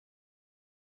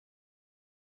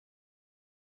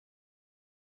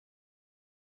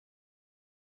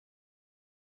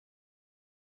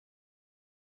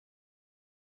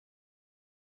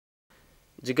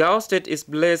Jigawa State is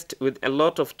blessed with a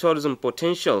lot of tourism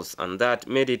potentials, and that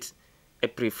made it a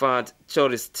preferred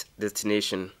tourist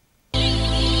destination.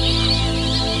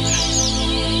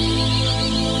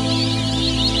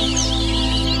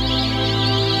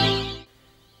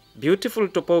 Beautiful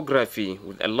topography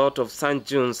with a lot of sand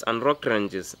dunes and rock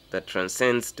ranges that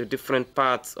transcends to different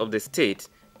parts of the state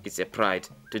is a pride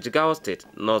to Jigawa State,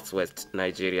 northwest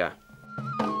Nigeria.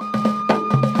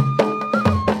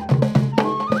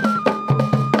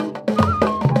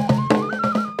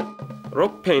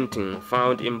 Rock painting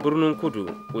found in Burnun Kudu,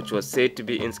 which was said to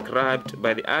be inscribed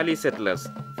by the early settlers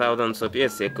thousands of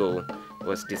years ago,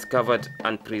 was discovered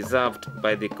and preserved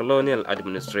by the colonial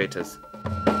administrators.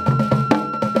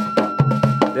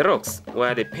 The rocks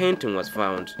where the painting was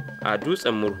found are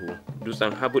Dutsen Murhu,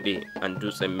 Dutsen Habude, and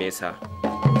Dutsen Mesa.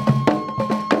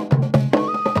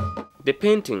 The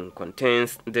painting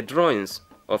contains the drawings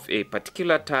of a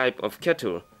particular type of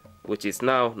kettle which is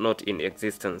now not in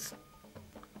existence.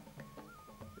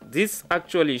 This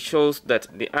actually shows that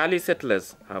the early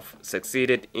settlers have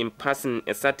succeeded in passing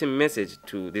a certain message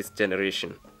to this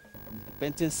generation. The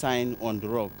painting sign on the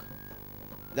rock,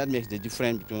 that makes the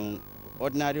difference between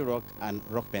ordinary rock and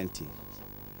rock painting.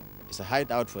 It's a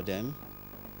hideout for them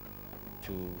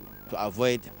to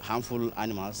avoid harmful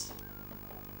animals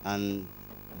and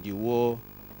the war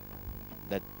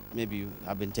that maybe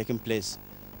have been taking place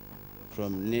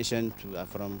from nation to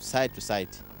from side to side,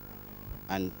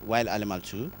 and wild animal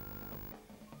too.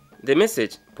 The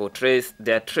message portrays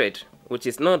their trade, which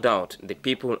is no doubt the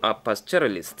people are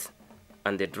pastoralists,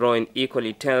 and the drawing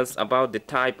equally tells about the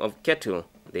type of cattle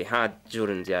they had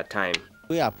during their time.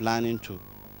 We are planning to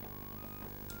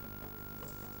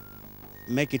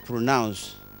make it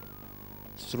pronounced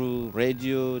through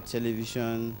radio,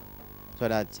 television, so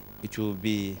that it will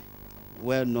be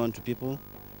well known to people,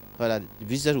 so that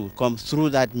visitors will come through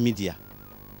that media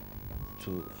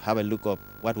to have a look at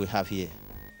what we have here.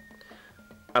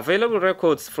 Available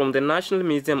records from the National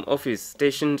Museum office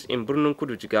stationed in Burnun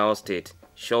Kudu, Jigawa State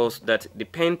shows that the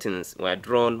paintings were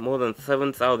drawn more than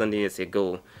 7,000 years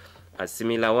ago, as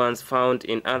similar ones found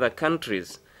in other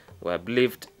countries were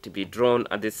believed to be drawn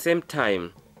at the same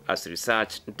time, as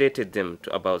research dated them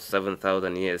to about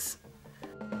 7,000 years.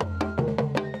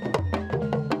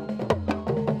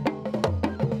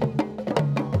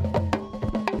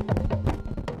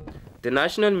 The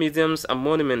National Museums and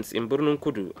Monuments in Burnun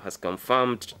Kudu has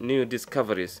confirmed new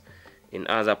discoveries in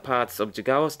other parts of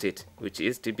Jigawa State, which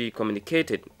is to be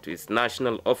communicated to its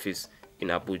national office in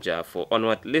Abuja for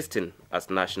onward listing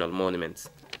as national monuments.